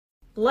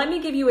let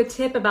me give you a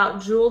tip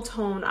about jewel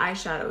tone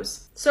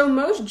eyeshadows. So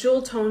most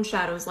jewel tone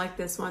shadows like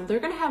this one, they're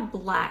gonna have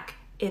black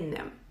in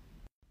them.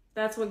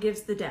 That's what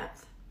gives the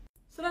depth.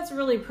 So that's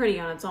really pretty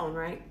on its own,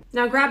 right?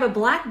 Now grab a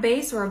black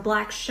base or a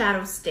black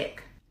shadow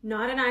stick.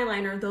 Not an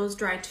eyeliner, those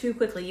dry too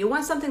quickly. You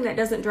want something that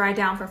doesn't dry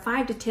down for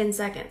 5 to 10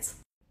 seconds.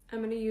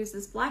 I'm gonna use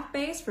this black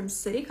base from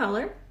City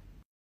Color.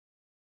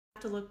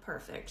 To look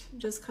perfect.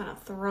 Just kind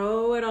of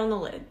throw it on the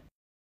lid.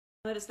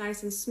 Let it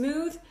nice and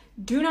smooth.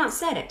 Do not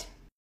set it.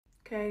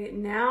 Okay,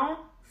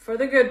 now for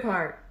the good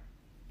part.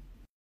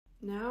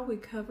 Now we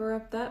cover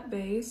up that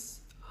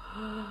base.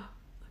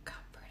 Look how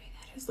pretty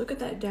that is. Look at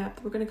that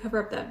depth. We're gonna cover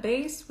up that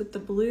base with the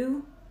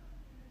blue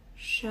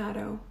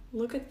shadow.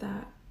 Look at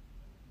that.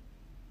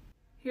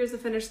 Here's the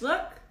finished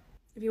look.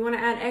 If you want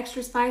to add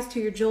extra spice to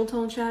your jewel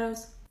tone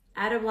shadows,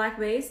 add a black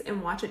base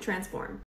and watch it transform.